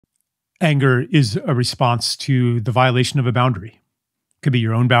anger is a response to the violation of a boundary. Could be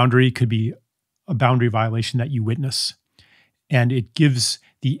your own boundary, could be a boundary violation that you witness. And it gives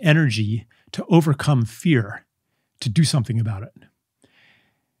the energy to overcome fear, to do something about it.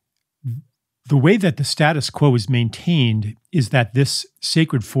 The way that the status quo is maintained is that this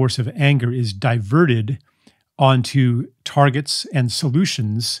sacred force of anger is diverted onto targets and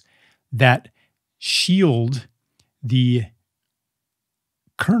solutions that shield the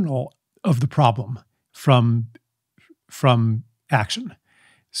kernel of the problem from action.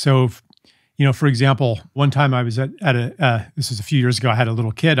 So, for example, one time I was at this was a few years ago, I had a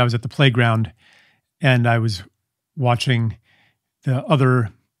little kid. I was at the playground and I was watching the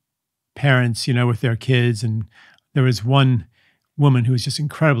other parents, with their kids. And there was one woman who was just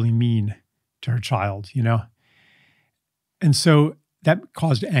incredibly mean to her child, And so that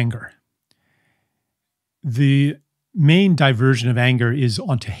caused anger. The main diversion of anger is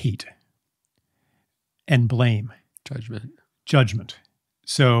onto hate and blame. Judgment.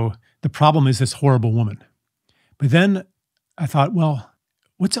 So the problem is this horrible woman. But then I thought, well,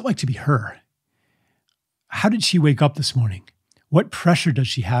 what's it like to be her? How did she wake up this morning? What pressure does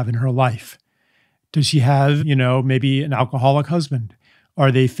she have in her life? Does she have, maybe an alcoholic husband?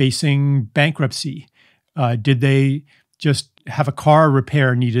 Are they facing bankruptcy? Did they just have a car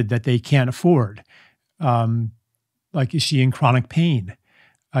repair needed that they can't afford? Is she in chronic pain?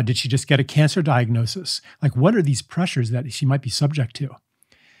 Did she just get a cancer diagnosis? What are these pressures that she might be subject to?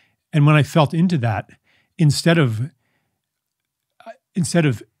 And when I felt into that, instead of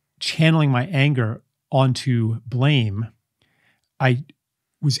channeling my anger onto blame, I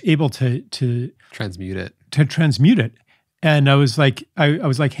was able to transmute it. And I was like,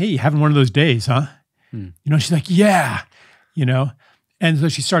 hey, having one of those days, huh? She's like, yeah, And so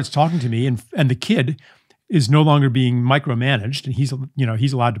she starts talking to me, and the kid is no longer being micromanaged, and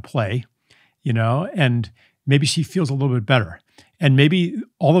he's allowed to play, and maybe she feels a little bit better. And maybe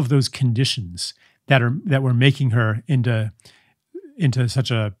all of those conditions that were making her into such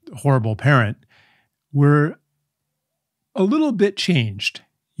a horrible parent were a little bit changed,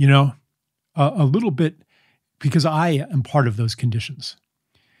 a little bit, because I am part of those conditions.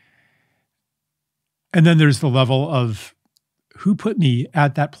 And then there's the level of who put me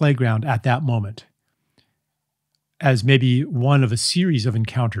at that playground at that moment as maybe one of a series of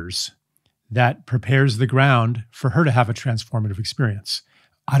encounters that prepares the ground for her to have a transformative experience.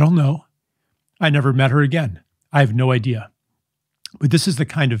 I don't know. I never met her again. I have no idea. But this is the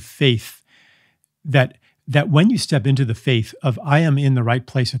kind of faith that when you step into the faith of I am in the right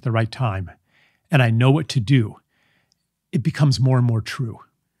place at the right time and I know what to do, it becomes more and more true.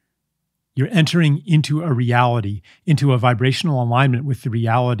 You're entering into a reality, into a vibrational alignment with the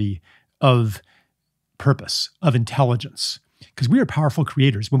reality of purpose, of intelligence. Because we are powerful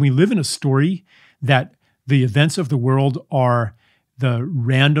creators. When we live in a story that the events of the world are the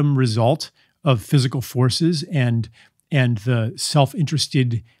random result of physical forces and the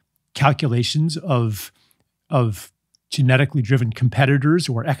self-interested calculations of genetically driven competitors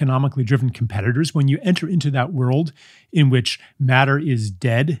or economically driven competitors, when you enter into that world in which matter is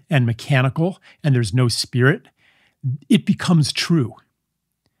dead and mechanical and there's no spirit, it becomes true.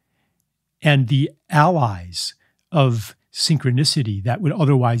 And the allies of synchronicity that would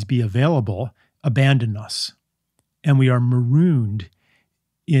otherwise be available abandon us. And we are marooned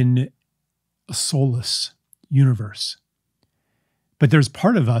in a soulless universe. But there's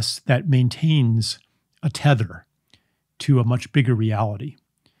part of us that maintains a tether to a much bigger reality.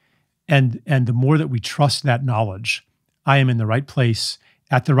 And the more that we trust that knowledge, I am in the right place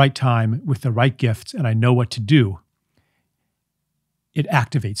at the right time with the right gifts, and I know what to do, it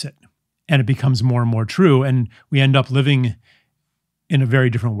activates it. And it becomes more and more true, and we end up living in a very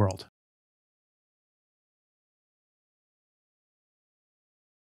different world.